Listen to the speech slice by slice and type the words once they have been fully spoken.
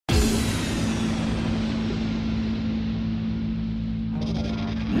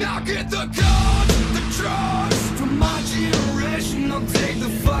I'll get the guns, the drugs from my generation. I'll take the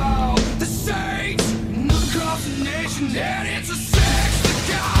fall, the saints, and across the nation. And it's a sex, the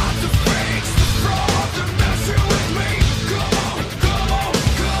gods, the fakes, the fraud, they're messing with me. Come on, come on,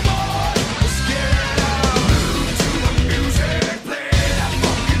 come on, let's get it out. Move to the music, play that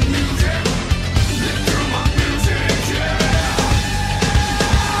fucking music. Live through my music, yeah.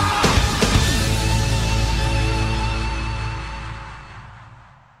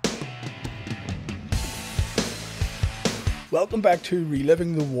 Welcome back to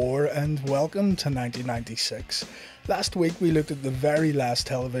Reliving the War and welcome to 1996. Last week we looked at the very last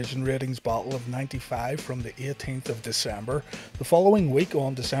television ratings battle of 95 from the 18th of December. The following week,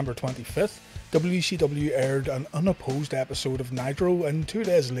 on December 25th, WCW aired an unopposed episode of Nitro, and 2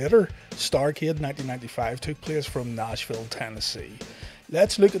 days later, Starrcade 1995 took place from Nashville, Tennessee.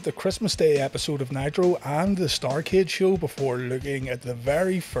 Let's look at the Christmas Day episode of Nitro and the Starrcade show before looking at the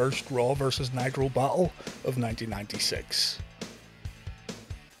very first Raw vs Nitro battle of 1996.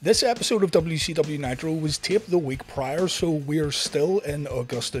 This episode of WCW Nitro was taped the week prior, so we're still in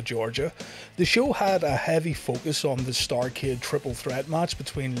Augusta, Georgia. The show had a heavy focus on the Starrcade triple threat match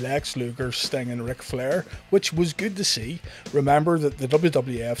between Lex Luger, Sting and Ric Flair, which was good to see. Remember that the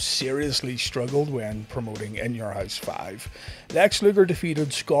WWF seriously struggled when promoting In Your House 5. Lex Luger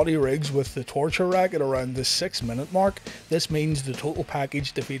defeated Scotty Riggs with the torture rack at around the 6-minute mark. This means the total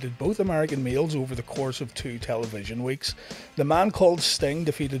package defeated both American males over the course of 2 television weeks. The man called Sting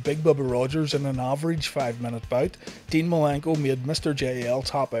defeated Big Bubba Rogers in an average 5-minute bout. Dean Malenko made Mr. JL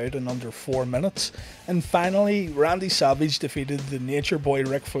tap out in under 4 minutes. And finally, Randy Savage defeated the Nature Boy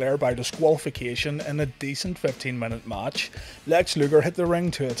Ric Flair by disqualification in a decent 15-minute match. Lex Luger hit the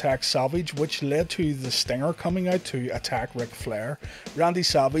ring to attack Savage, which led to the Stinger coming out to attack Ric Flair. Randy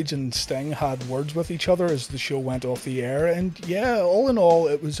Savage and Sting had words with each other as the show went off the air, and yeah, all in all,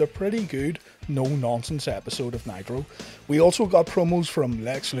 it was a pretty good no-nonsense episode of Nitro. We also got promos from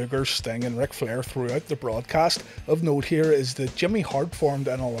Lex Luger, Sting and Ric Flair throughout the broadcast. Of note here is that Jimmy Hart formed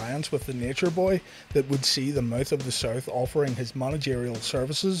an alliance with the Nature Boy that would see the Mouth of the South offering his managerial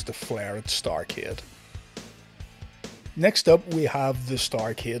services to Flair at Starrcade. Next up, we have the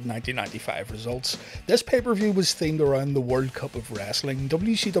Starrcade 1995 results. This pay-per-view was themed around the World Cup of Wrestling.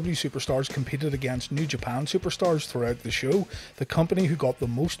 WCW superstars competed against New Japan superstars throughout the show. The company who got the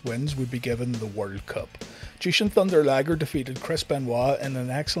most wins would be given the World Cup. Jushin Thunder Liger defeated Chris Benoit in an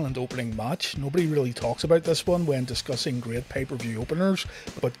excellent opening match. Nobody really talks about this one when discussing great pay-per-view openers,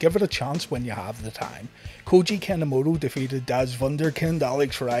 but give it a chance when you have the time. Koji Kanemoto defeated Das Wunderkind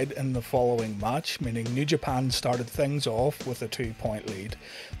Alex Wright in the following match, meaning New Japan started things off with a 2-point lead.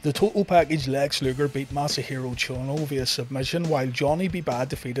 The total package Lex Luger beat Masahiro Chono via submission, while Johnny B. Bad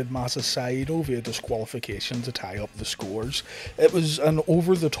defeated Masa Saito via disqualification to tie up the scores. It was an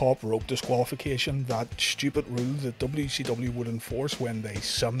over-the-top rope disqualification, that stupid rule that WCW would enforce when they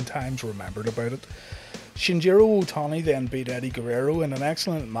sometimes remembered about it. Shinjiro Otani then beat Eddie Guerrero in an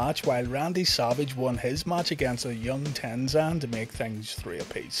excellent match, while Randy Savage won his match against a young Tenzan to make things 3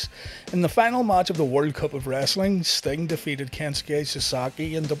 apiece. In the final match of the World Cup of Wrestling, Sting defeated Kensuke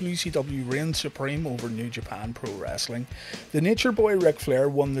Sasaki and WCW reigned supreme over New Japan Pro Wrestling. The Nature Boy Ric Flair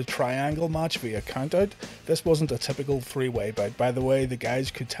won the triangle match via countout. This wasn't a typical 3-way bout, by the way. The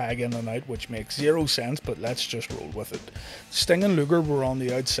guys could tag in and out, which makes 0 sense, but let's just roll with it. Sting and Luger were on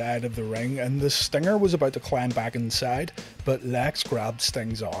the outside of the ring, and the Stinger was about to climb back inside, but Lex grabbed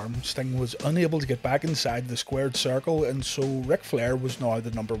Sting's arm. Sting was unable to get back inside the squared circle, and so Ric Flair was now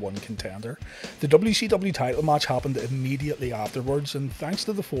the #1 contender. The WCW title match happened immediately afterwards, and thanks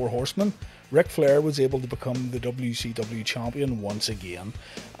to the 4 Horsemen, Ric Flair was able to become the WCW champion once again.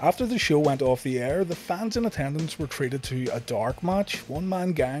 After the show went off the air, the fans in attendance were treated to a dark match, One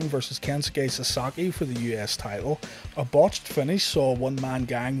Man Gang versus Kensuke Sasaki for the US title. A botched finish saw One Man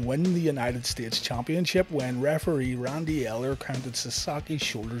Gang win the United States Championship when referee Randy Eller counted Sasaki's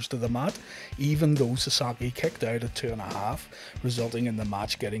shoulders to the mat, even though Sasaki kicked out at 2.5, resulting in the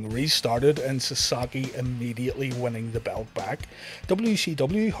match getting restarted and Sasaki immediately winning the belt back.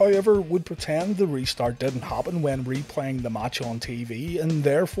 WCW, however, would pretend the restart didn't happen when replaying the match on TV, and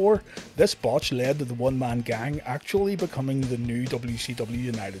therefore this botch led to the One Man Gang actually becoming the new WCW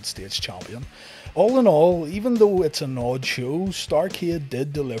United States champion. All in all, even though it's an odd show, Starrcade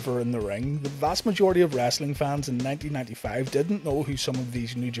did deliver in the ring. The vast majority of wrestling fans in 1995 didn't know who some of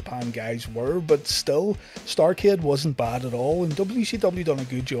these New Japan guys were, but still, Starrcade wasn't bad at all, and WCW done a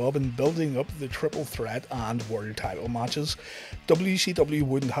good job in building up the triple threat and world title matches. WCW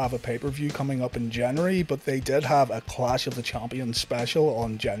wouldn't have a pay-per-view coming up in January, but they did have a Clash of the Champions special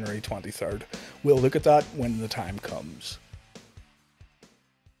on January 23rd. We'll look at that when the time comes.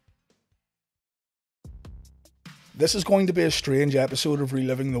 This is going to be a strange episode of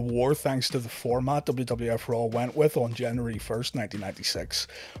Reliving the War thanks to the format WWF Raw went with on January 1st, 1996.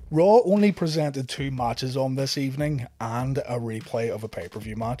 Raw only presented 2 matches on this evening and a replay of a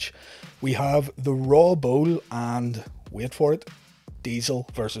pay-per-view match. We have the Raw Bowl and, wait for it, Diesel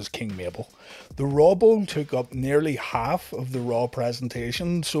versus King Mabel. The Raw Bowl took up nearly half of the Raw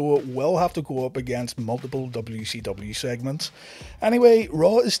presentation, so it will have to go up against multiple WCW segments. Anyway,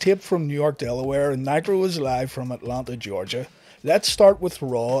 Raw is taped from New York, Delaware, and Nitro is live from Atlanta, Georgia. Let's start with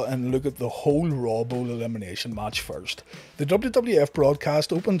Raw and look at the whole Raw Bowl elimination match first. The WWF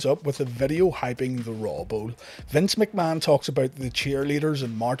broadcast opens up with a video hyping the Raw Bowl. Vince McMahon talks about the cheerleaders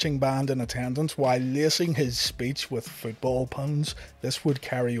and marching band in attendance while lacing his speech with football puns. This would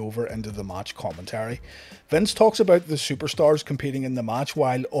carry over into the match commentary. Vince talks about the superstars competing in the match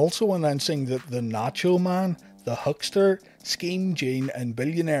while also announcing that the Nacho Man, the Huckster, Scheme Gene and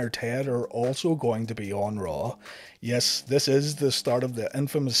Billionaire Ted are also going to be on Raw. Yes, this is the start of the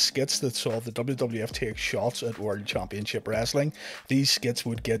infamous skits that saw the WWF take shots at World Championship Wrestling. These skits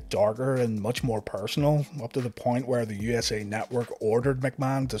would get darker and much more personal, up to the point where the USA Network ordered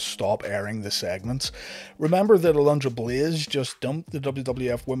McMahon to stop airing the segments. Remember that Alundra Blaze just dumped the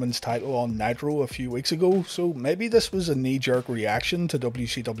WWF Women's title on Nitro a few weeks ago, so maybe this was a knee-jerk reaction to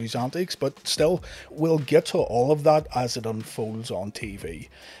WCW's antics, but still, we'll get to all of that as it unfolds on TV.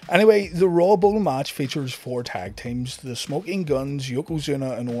 Anyway, the Raw Bowl match features 4 tag teams. The Smoking Guns,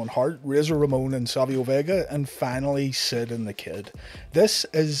 Yokozuna and Owen Hart, Razor Ramon and Savio Vega, and finally Sid and the Kid. This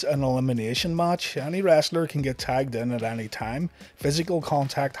is an elimination match. Any wrestler can get tagged in at any time. Physical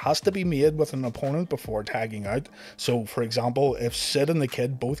contact has to be made with an opponent before tagging out. So, for example, if Sid and the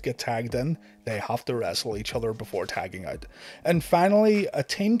Kid both get tagged in, they have to wrestle each other before tagging out. And finally, a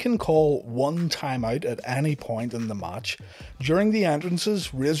team can call 1 timeout at any point in the match. During the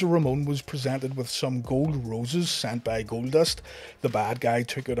entrances, Razor Ramon was presented with some gold roses sent by Goldust. The bad guy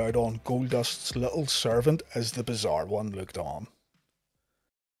took it out on Goldust's little servant as the bizarre one looked on.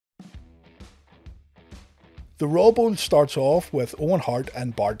 The Raw Bowl starts off with Owen Hart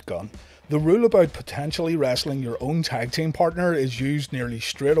and Bart Gunn. The rule about potentially wrestling your own tag team partner is used nearly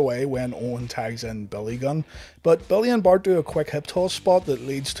straight away when Owen tags in Billy Gunn, but Billy and Bart do a quick hip toss spot that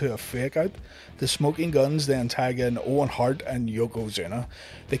leads to a fake out. The Smoking Guns then tag in Owen Hart and Yokozuna.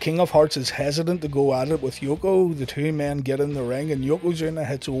 The King of Hearts is hesitant to go at it with Yoko. The 2 men get in the ring and Yokozuna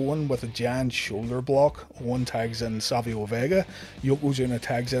hits Owen with a giant shoulder block. Owen tags in Savio Vega, Yokozuna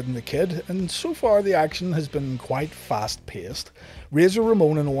tags in the Kid, and so far the action has been quite fast paced. Razor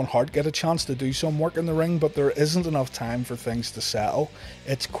Ramon and Owen Hart get a chance to do some work in the ring, but there isn't enough time for things to settle.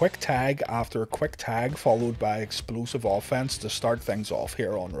 It's quick tag after quick tag followed by explosive offense to start things off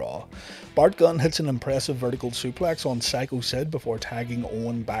here on Raw. Bart Gunn hits an impressive vertical suplex on Sycho Sid before tagging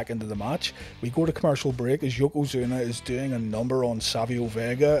Owen back into the match. We go to commercial break as Yokozuna is doing a number on Savio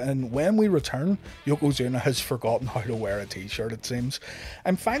Vega, and when we return, Yokozuna has forgotten how to wear a t-shirt, it seems.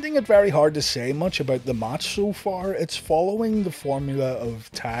 I'm finding it very hard to say much about the match so far. It's following the formula of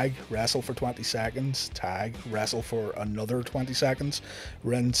tag, wrestle for 20 seconds, tag, wrestle for another 20 seconds,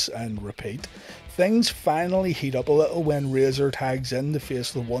 rinse and repeat. Things finally heat up a little when Razor tags in to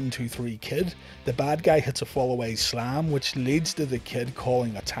face the 1-2-3 Kid. The bad guy hits a fallaway slam, which leads to the Kid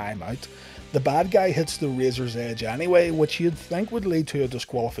calling a timeout. The bad guy hits the Razor's edge anyway, which you'd think would lead to a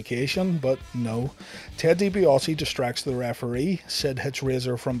disqualification, but no. Ted DiBiase distracts the referee. Sid hits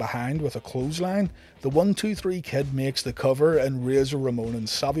Razor from behind with a clothesline. The 1-2-3 Kid makes the cover and Razor Ramon and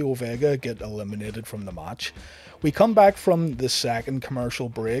Savio Vega get eliminated from the match. We come back from the second commercial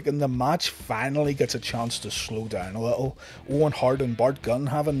break and the match finally gets a chance to slow down a little. Owen Hart and Bart Gunn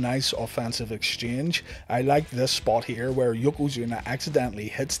have a nice offensive exchange. I like this spot here where Yokozuna accidentally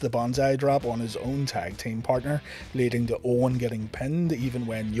hits the Banzai drop on his own tag team partner, leading to Owen getting pinned even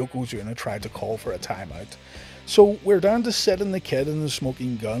when Yokozuna tried to call for a timeout. So we're down to Sid and the Kid and the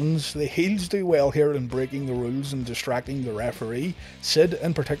Smoking Guns. The heels do well here in breaking the rules and distracting the referee. Sid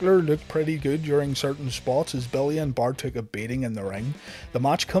in particular looked pretty good during certain spots as Billy and Bart took a beating in the ring. The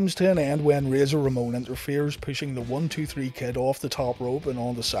match comes to an end when Razor Ramon interferes, pushing the 1-2-3 Kid off the top rope and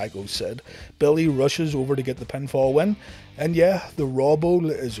onto Sycho Sid. Billy rushes over to get the pinfall win. And yeah, the Raw Bowl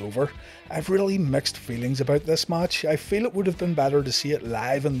is over. I've really mixed feelings about this match. I feel it would have been better to see it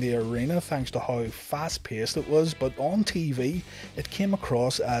live in the arena thanks to how fast paced it was, but on TV it came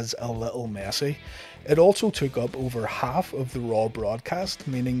across as a little messy. It also took up over half of the Raw broadcast,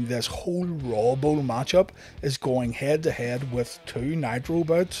 meaning this whole Raw Bowl matchup is going head to head with 2 Nitro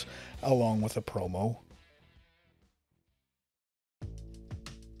bouts along with a promo.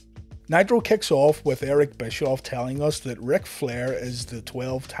 Nitro kicks off with Eric Bischoff telling us that Ric Flair is the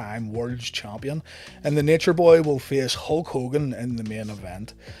 12-time world champion and the Nature Boy will face Hulk Hogan in the main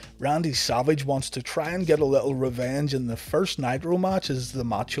event. Randy Savage wants to try and get a little revenge in the first Nitro match as the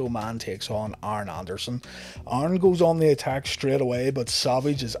Macho Man takes on Arn Anderson. Arn goes on the attack straight away, but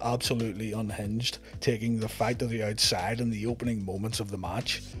Savage is absolutely unhinged, taking the fight to the outside in the opening moments of the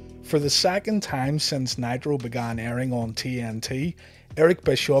match. For the second time since Nitro began airing on TNT, Eric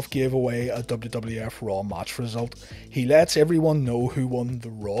Bischoff gave away a WWF Raw match result. He lets everyone know who won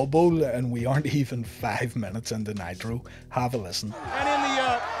the Raw Bowl, and we aren't even 5 minutes into Nitro. Have a listen. And in the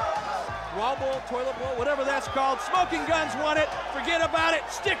Raw Bowl, toilet bowl, whatever that's called, Smoking Guns won it. Forget about it.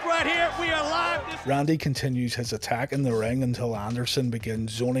 Stick right here. We are live. Randy continues his attack in the ring until Anderson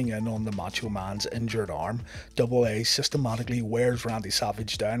begins zoning in on the Macho Man's injured arm. Double A systematically wears Randy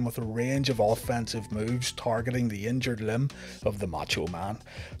Savage down with a range of offensive moves targeting the injured limb of the Macho Man.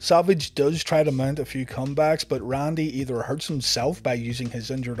 Savage does try to mount a few comebacks, but Randy either hurts himself by using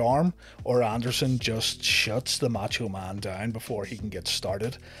his injured arm, or Anderson just shuts the Macho Man down before he can get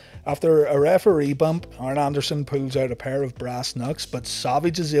started. After a referee bump, Arn Anderson pulls out a pair of brass knucks, but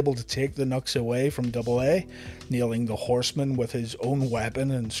Savage is able to take the knucks away from Double A, nailing the Horseman with his own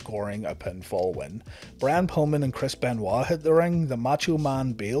weapon and scoring a pinfall win. Brian Pillman and Chris Benoit hit the ring, the Macho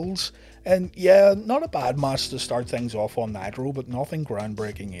Man bails, and yeah, not a bad match to start things off on Nitro, but nothing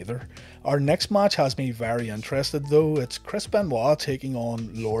groundbreaking either. Our next match has me very interested though. It's Chris Benoit taking on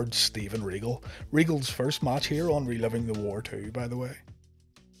Lord Steven Regal. Regal's first match here on Reliving the War 2, by the way.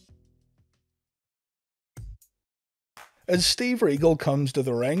 As Steve Regal comes to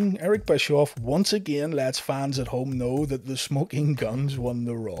the ring, Eric Bischoff once again lets fans at home know that the Smoking Guns won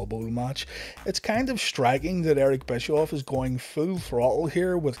the Raw Bowl match. It's kind of striking that Eric Bischoff is going full throttle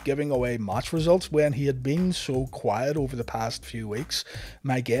here with giving away match results when he had been so quiet over the past few weeks.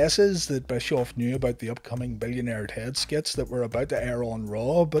 My guess is that Bischoff knew about the upcoming Billionaire Ted skits that were about to air on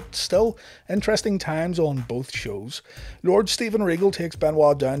Raw, but still, interesting times on both shows. Lord Steven Regal takes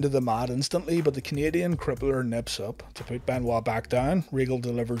Benoit down to the mat instantly, but the Canadian crippler nips up. To put Benoit back down, Regal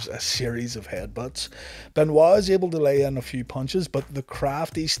delivers a series of headbutts. Benoit is able to lay in a few punches, but the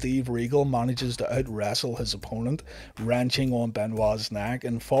crafty Steve Regal manages to out-wrestle his opponent, wrenching on Benoit's neck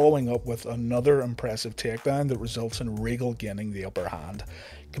and following up with another impressive takedown that results in Regal gaining the upper hand.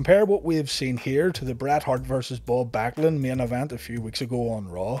 Compare what we have seen here to the Bret Hart vs Bob Backlund main event a few weeks ago on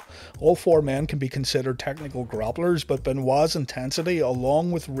Raw. All four men can be considered technical grapplers, but Benoit's intensity,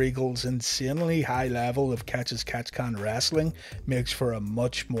 along with Regal's insanely high level of catch-as-catch-can wrestling, makes for a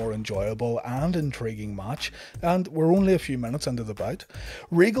much more enjoyable and intriguing match, and we're only a few minutes into the bout.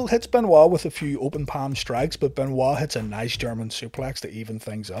 Regal hits Benoit with a few open palm strikes, but Benoit hits a nice German suplex to even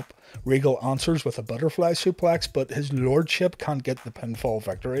things up. Regal answers with a butterfly suplex, but his lordship can't get the pinfall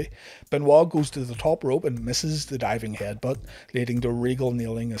victory. Benoit goes to the top rope and misses the diving headbutt, leading to Regal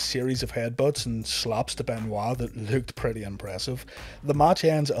nailing a series of headbutts and slaps to Benoit that looked pretty impressive. The match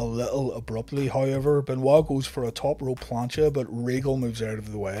ends a little abruptly, however. Benoit goes for a top rope plancha, but Regal moves out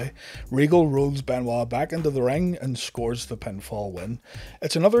of the way. Regal rolls Benoit back into the ring and scores the pinfall win.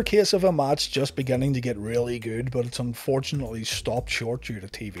 It's another case of a match just beginning to get really good, but it's unfortunately stopped short due to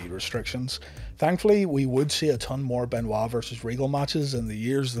TV restrictions. Thankfully, we would see a ton more Benoit vs Regal matches in the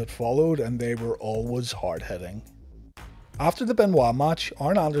years that followed, and they were always hard-hitting. After the Benoit match,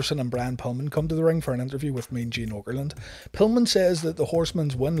 Arn Anderson and Brian Pillman come to the ring for an interview with Mean Gene Okerlund. Pillman says that the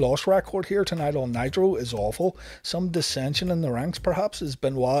Horseman's win-loss record here tonight on Nitro is awful, some dissension in the ranks perhaps, as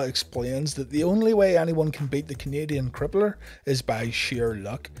Benoit explains that the only way anyone can beat the Canadian crippler is by sheer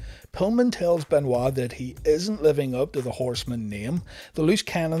luck. Pillman tells Benoit that he isn't living up to the Horseman name. The loose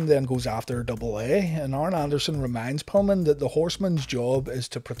cannon then goes after Double A, and Arn Anderson reminds Pillman that the Horseman's job is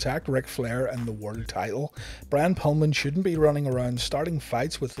to protect Ric Flair and the world title. Brian Pillman shouldn't be running around starting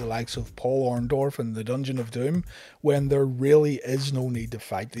fights with the likes of Paul Orndorff and the Dungeon of Doom when there really is no need to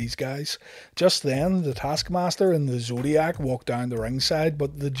fight these guys. Just then, the Taskmaster and the Zodiac walk down the ringside,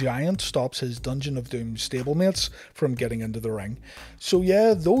 but the Giant stops his Dungeon of Doom stablemates from getting into the ring. So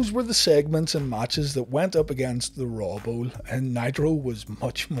yeah, those were the segments and matches that went up against the Raw Bowl, and Nitro was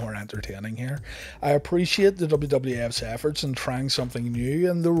much more entertaining here. I appreciate the WWF's efforts in trying something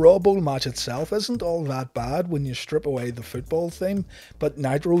new, and the Raw Bowl match itself isn't all that bad when you strip away the football theme, but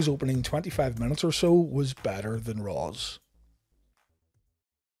Nitro's opening 25 minutes or so was better than Raw's.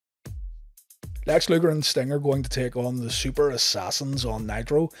 Lex Luger and Sting are going to take on the Super Assassins on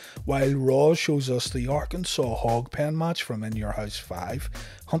Nitro, while Raw shows us the Arkansas Hog Pen match from In Your House 5,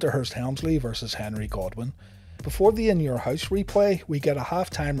 Hunter Hearst Helmsley vs Henry Godwin. Before the In Your House replay, we get a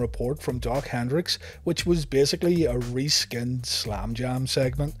halftime report from Doc Hendricks, which was basically a reskinned Slam Jam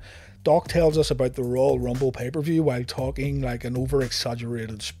segment. Doc tells us about the Royal Rumble pay-per-view while talking like an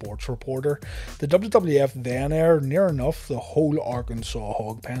over-exaggerated sports reporter. The WWF then aired near enough the whole Arkansas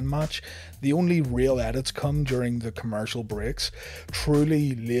hog pen match. The only real edits come during the commercial breaks.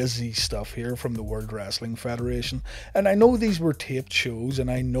 Truly lazy stuff here from the World Wrestling Federation. And I know these were taped shows and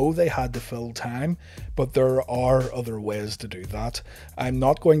I know they had to fill time, but there are other ways to do that. I'm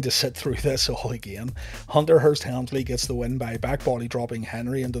not going to sit through this all again. Hunter Hearst Helmsley gets the win by back body dropping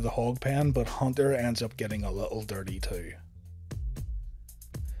Henry into the hog pen, but Hunter ends up getting a little dirty too.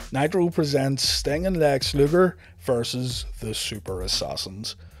 Nitro presents Sting and Lex Luger versus the Super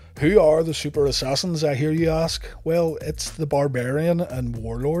Assassins. Who are the Super Assassins, I hear you ask? Well, it's the Barbarian and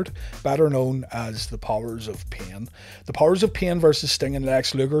Warlord, better known as the Powers of Pain. The Powers of Pain versus Sting and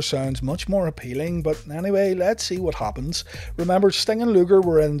Lex Luger sounds much more appealing, but anyway, let's see what happens. Remember, Sting and Luger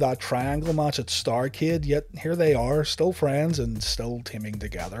were in that triangle match at Starrcade, yet here they are, still friends and still teaming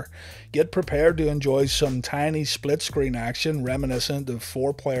together. Get prepared to enjoy some tiny split-screen action reminiscent of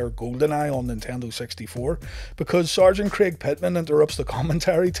 4-player GoldenEye on Nintendo 64, because Sergeant Craig Pittman interrupts the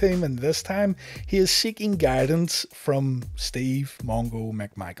commentary team, and this time he is seeking guidance from Steve Mongo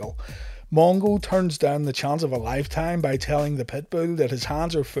McMichael. Mongo turns down the chance of a lifetime by telling the Pitbull that his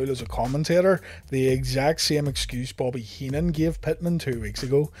hands are full as a commentator, the exact same excuse Bobby Heenan gave Pittman 2 weeks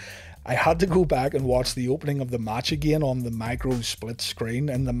ago. I had to go back and watch the opening of the match again on the micro split screen,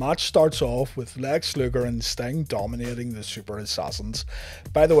 and the match starts off with Lex Luger and Sting dominating the Super Assassins.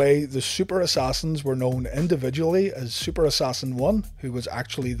 By the way, the Super Assassins were known individually as Super Assassin 1, who was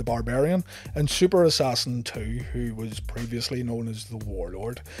actually the Barbarian, and Super Assassin 2, who was previously known as the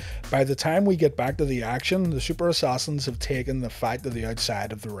Warlord. By the time we get back to the action, the Super Assassins have taken the fight to the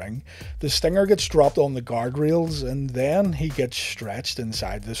outside of the ring. The Stinger gets dropped on the guardrails, and then he gets stretched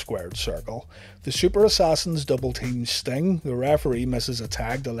inside the square circle. The Super Assassins double team Sting. The referee misses a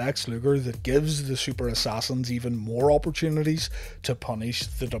tag to Lex Luger that gives the Super Assassins even more opportunities to punish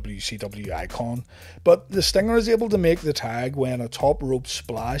the WCW icon. But the Stinger is able to make the tag when a top rope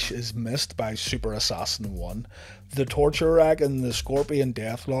splash is missed by Super Assassin 1. The Torture Rack and the Scorpion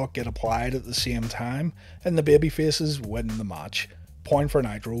Deathlock get applied at the same time, and the babyfaces win the match. Point for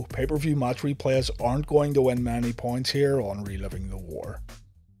Nitro. Pay-per-view match replays aren't going to win many points here on Reliving the War.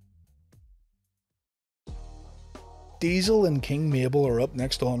 Diesel and King Mabel are up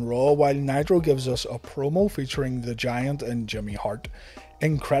next on Raw, while Nitro gives us a promo featuring the Giant and Jimmy Hart.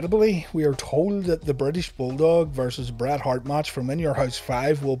 Incredibly, we are told that the British Bulldog versus Bret Hart match from In Your House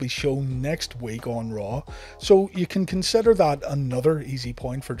 5 will be shown next week on Raw, so you can consider that another easy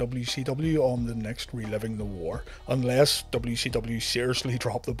point for WCW on the next Reliving the War, unless WCW seriously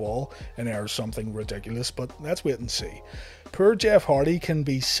drop the ball and air something ridiculous, but let's wait and see. Poor Jeff Hardy can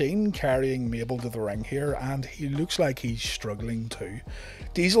be seen carrying Mabel to the ring here, and he looks like he's struggling too.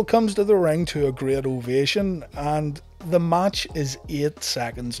 Diesel comes to the ring to a great ovation, and the match is 8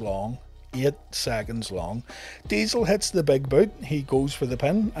 seconds long. 8 seconds long. Diesel hits the big boot, he goes for the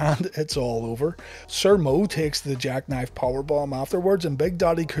pin, and it's all over. Sir Mo takes the jackknife powerbomb afterwards, and Big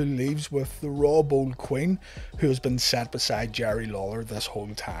Daddy Cool leaves with the Raw Bowl Queen, who has been set beside Jerry Lawler this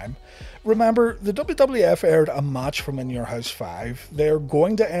whole time. Remember, the WWF aired a match from In Your House 5. They're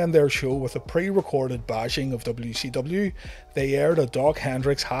going to end their show with a pre-recorded bashing of WCW. They aired a Doc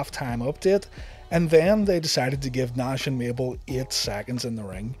Hendricks halftime update, and then they decided to give Nash and Mabel 8 seconds in the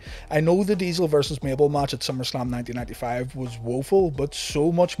ring. I know the Diesel vs Mabel match at SummerSlam 1995 was woeful, but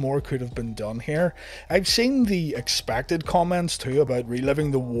so much more could have been done here. I've seen the expected comments too about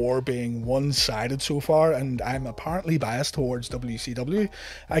Reliving the War being one-sided so far, and I'm apparently biased towards WCW.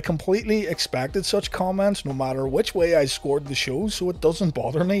 I completely expected such comments no matter which way I scored the show, so it doesn't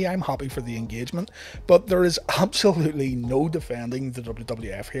bother me. I'm happy for the engagement, but there is absolutely no defending the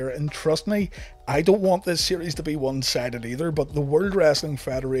WWF here, and trust me, I don't want this series to be one-sided either, but the World Wrestling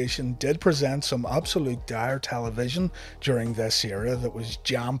Federation did present some absolute dire television during this era that was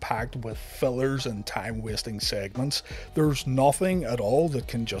jam-packed with fillers and time-wasting segments. There's nothing at all that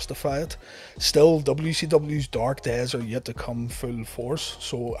can justify it. Still, WCW's dark days are yet to come full force,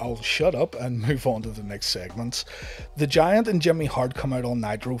 so I'll shut up and move on to the next segments. The Giant and Jimmy Hart come out on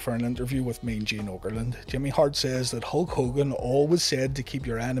Nitro for an interview with Mean Gene Okerlund. Jimmy Hart says that Hulk Hogan always said to keep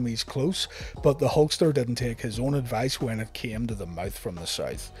your enemies close, but the Hulkster didn't take his own advice when it came to the mouth from the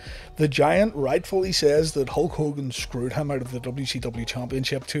south. The Giant rightfully says that Hulk Hogan screwed him out of the WCW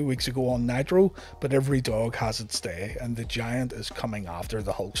Championship 2 weeks ago on Nitro, but every dog has its day, and the Giant is coming after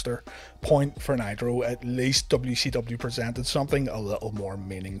the Hulkster. Point for Nitro, at least WCW presented something a little more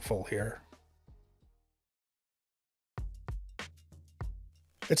meaningful here.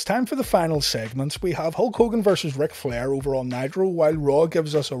 It's time for the final segments. We have Hulk Hogan versus Ric Flair over on Nitro, while Raw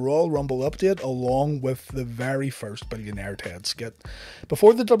gives us a Royal Rumble update along with the very first Billionaire Ted skit.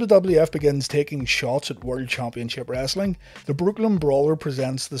 Before the WWF begins taking shots at World Championship Wrestling, the Brooklyn Brawler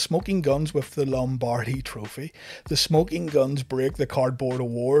presents the Smoking Guns with the Lombardi Trophy. The Smoking Guns break the cardboard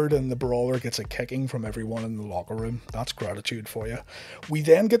award and the Brawler gets a kicking from everyone in the locker room. That's gratitude for you. We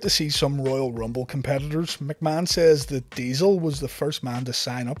then get to see some Royal Rumble competitors. McMahon says that Diesel was the first man to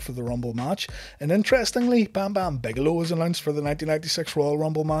sign up for the Rumble match, and interestingly, Bam Bam Bigelow was announced for the 1996 Royal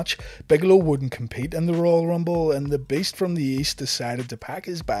Rumble match. Bigelow wouldn't compete in the Royal Rumble, and the Beast from the East decided to pack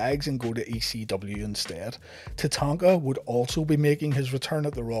his bags and go to ECW instead. Tatanka would also be making his return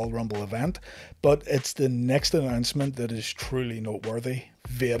at the Royal Rumble event, but it's the next announcement that is truly noteworthy.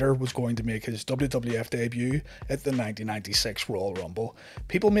 Vader was going to make his WWF debut at the 1996 Royal Rumble.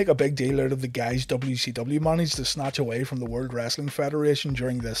 People make a big deal out of the guys WCW managed to snatch away from the World Wrestling Federation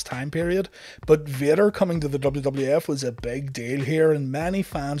during this time period, but Vader coming to the WWF was a big deal here, and many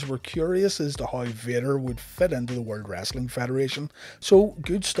fans were curious as to how Vader would fit into the World Wrestling Federation. So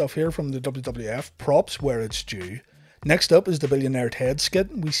good stuff here from the WWF, props where it's due. Next up is the Billionaire Ted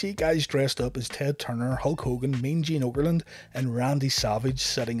skit. We see guys dressed up as Ted Turner, Hulk Hogan, Mean Gene Okerlund and Randy Savage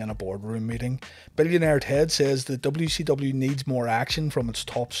sitting in a boardroom meeting. Billionaire Ted says that WCW needs more action from its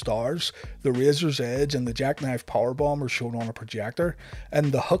top stars. The Razor's Edge and the Jackknife Powerbomb are shown on a projector,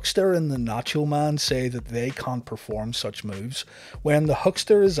 and the Huckster and the Nacho Man say that they can't perform such moves. When the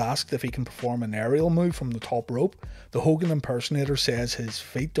Huckster is asked if he can perform an aerial move from the top rope, the Hogan impersonator says his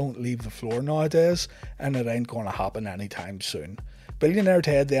feet don't leave the floor nowadays, and it ain't gonna happen anytime soon. Billionaire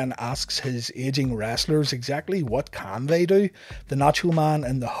Ted then asks his aging wrestlers exactly what can they do. The Nacho Man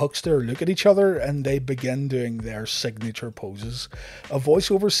and the Huckster look at each other and they begin doing their signature poses. A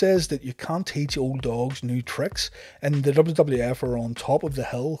voiceover says that you can't teach old dogs new tricks, and the WWF are on top of the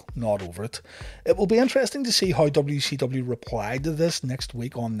hill, not over it. It will be interesting to see how WCW replied to this next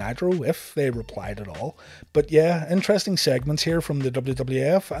week on Nitro, if they replied at all. But yeah, interesting segments here from the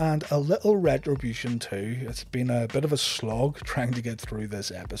WWF and a little retribution too. It's been a bit of a slog trying to get through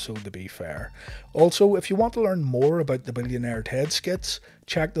this episode, to be fair. Also, if you want to learn more about the Billionaire Ted skits,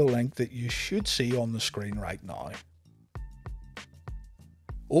 check the link that you should see on the screen right now.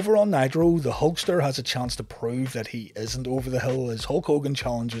 Over on Nitro, the Hulkster has a chance to prove that he isn't over the hill as Hulk Hogan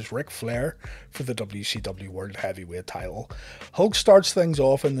challenges Ric Flair for the WCW World Heavyweight title. Hulk starts things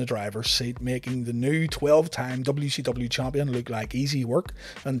off in the driver's seat, making the new 12-time WCW champion look like easy work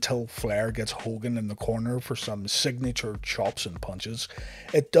until Flair gets Hogan in the corner for some signature chops and punches.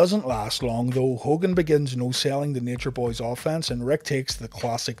 It doesn't last long though. Hogan begins no-selling the Nature Boys offense and Rick takes the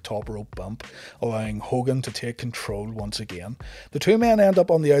classic top rope bump, allowing Hogan to take control once again. The two men end up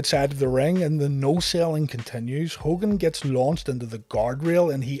on the outside of the ring and the no-selling continues. Hogan gets launched into the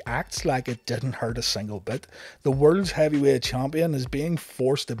guardrail and he acts like it didn't hurt a single bit. The world's heavyweight champion is being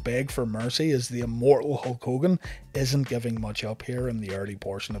forced to beg for mercy as the immortal Hulk Hogan isn't giving much up here in the early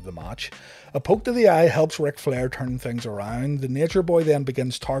portion of the match. A poke to the eye helps Ric Flair turn things around. The Nature Boy then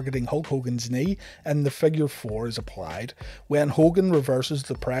begins targeting Hulk Hogan's knee and the figure 4 is applied. When Hogan reverses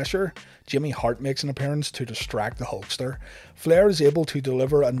the pressure, Jimmy Hart makes an appearance to distract the Hulkster. Flair is able to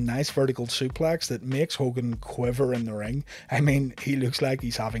deliver a nice vertical suplex that makes Hogan quiver in the ring. I mean, he looks like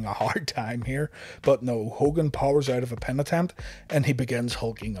he's having a hard time here, but no, Hogan powers out of a pin attempt and he begins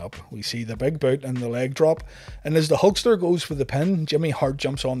hulking up. We see the big boot and the leg drop, and as the Hulkster goes for the pin, Jimmy Hart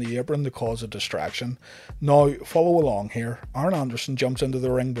jumps on the apron to cause a distraction. Now, follow along here. Arn Anderson jumps into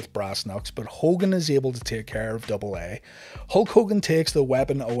the ring with brass knucks, but Hogan is able to take care of Double A. Hulk Hogan takes the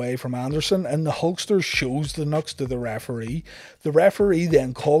weapon away from Anderson and the Hulkster shows the knucks to the referee. The referee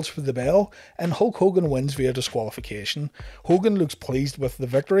then calls for the bell and Hulk Hogan wins via disqualification. Hogan looks pleased with the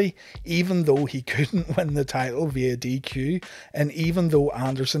victory, even though he couldn't win the title via DQ, and even though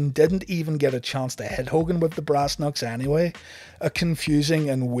Anderson didn't even get a chance to hit Hogan with the brass knucks anyway. A confusing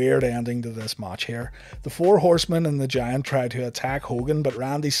and weird ending to this match here. The Four Horsemen and the Giant try to attack Hogan, but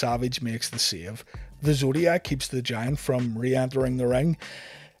Randy Savage makes the save. The Zodiac keeps the Giant from re-entering the ring.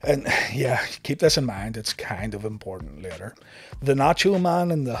 And yeah, keep this in mind, it's kind of important later. The Nacho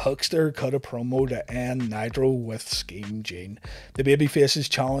Man and the Huckster cut a promo to end Nitro with Scheme Gene. The babyfaces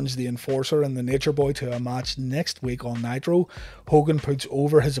challenge the Enforcer and the Nature Boy to a match next week on Nitro. Hogan puts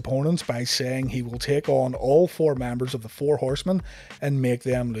over his opponents by saying he will take on all 4 members of the Four Horsemen and make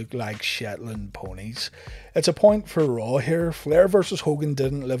them look like Shetland ponies. It's a point for Raw here. Flair versus Hogan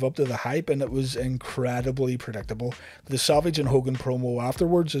didn't live up to the hype and it was incredibly predictable. The Savage and Hogan promo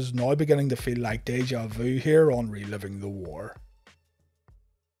afterwards is now beginning to feel like deja vu here on Reliving the War.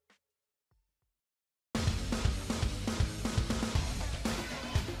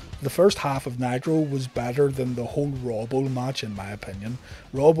 The first half of Nitro was better than the whole Raw Bowl match in my opinion.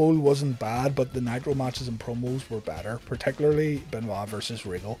 Raw Bowl wasn't bad, but the Nitro matches and promos were better, particularly Benoit versus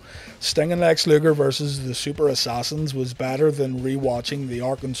Regal. Sting and Lex Luger versus the Super Assassins was better than rewatching the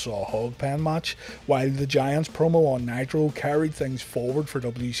Arkansas Hog Pen match, while the Giants promo on Nitro carried things forward for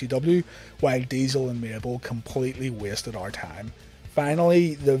WCW, while Diesel and Mabel completely wasted our time.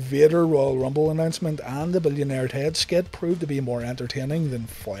 Finally, the Vader Royal Rumble announcement and the Billionaire Ted skit proved to be more entertaining than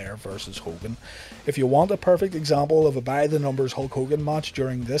Flair versus Hogan. If you want a perfect example of a by-the-numbers Hulk Hogan match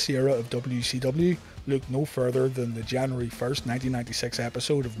during this era of WCW, look no further than the January 1st, 1996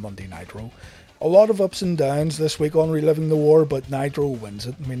 episode of Monday Nitro. A lot of ups and downs this week on Reliving the War, but Nitro wins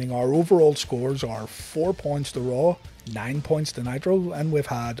it, meaning our overall scores are 4 points to Raw, 9 points to Nitro, and we've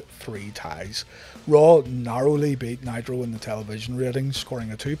had 3 ties. Raw narrowly beat Nitro in the television ratings,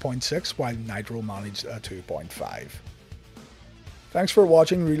 scoring a 2.6, while Nitro managed a 2.5. Thanks for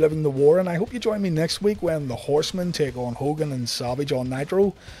watching Reliving the War, and I hope you join me next week when the Horsemen take on Hogan and Savage on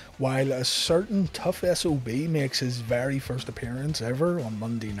Nitro, while a certain tough SOB makes his very first appearance ever on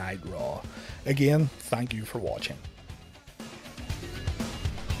Monday Night Raw. Again, thank you for watching.